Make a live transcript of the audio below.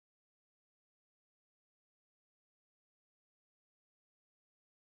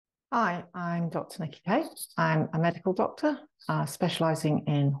Hi, I'm Dr. Nicky Keay. I'm a medical doctor specialising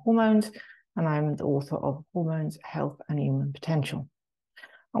in hormones, and I'm the author of Hormones, Health and Human Potential.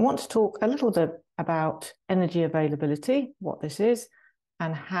 I want to talk a little bit about energy availability, what this is,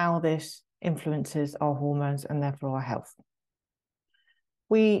 and how this influences our hormones and therefore our health.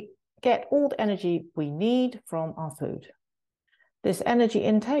 We get all the energy we need from our food. This energy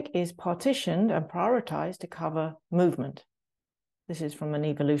intake is partitioned and prioritised to cover movement. This is from an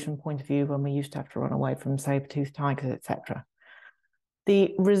evolution point of view when we used to have to run away from saber-toothed tigers, etc.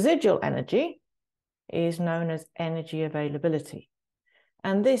 The residual energy is known as energy availability.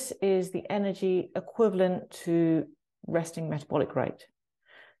 And this is the energy equivalent to resting metabolic rate.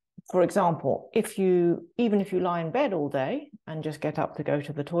 For example, even if you lie in bed all day and just get up to go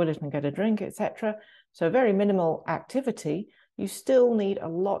to the toilet and get a drink, etc., so very minimal activity, you still need a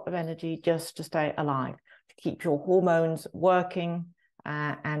lot of energy just to stay alive, to keep your hormones working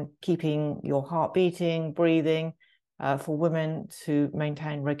and keeping your heart beating, breathing, for women to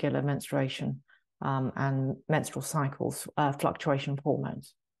maintain regular menstruation and menstrual cycles, fluctuation of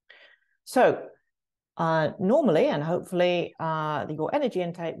hormones. So normally and hopefully your energy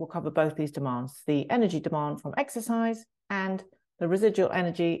intake will cover both these demands. The energy demand from exercise and the residual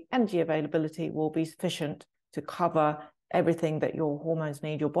energy availability will be sufficient to cover everything that your hormones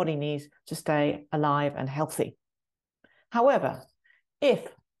need, your body needs to stay alive and healthy. However, if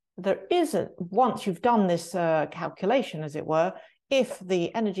there isn't, once you've done this calculation, as it were, if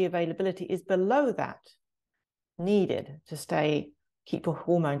the energy availability is below that needed to keep your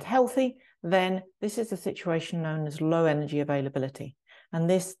hormones healthy, then this is a situation known as low energy availability. And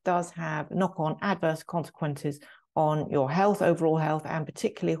this does have knock-on adverse consequences on your health, overall health, and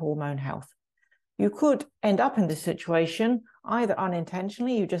particularly hormone health. You could end up in this situation either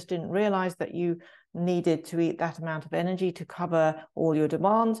unintentionally, you just didn't realize that you needed to eat that amount of energy to cover all your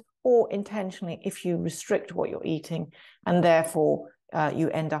demands, or intentionally if you restrict what you're eating, and therefore you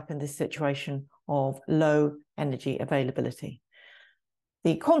end up in this situation of low energy availability.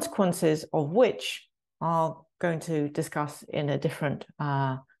 The consequences of which are going to discuss in a different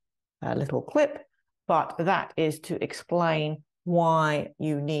little clip, but that is to explain why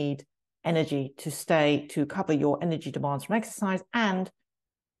you need energy to cover your energy demands from exercise and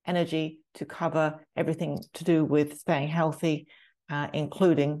energy to cover everything to do with staying healthy,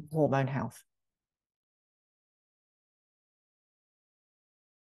 including hormone health.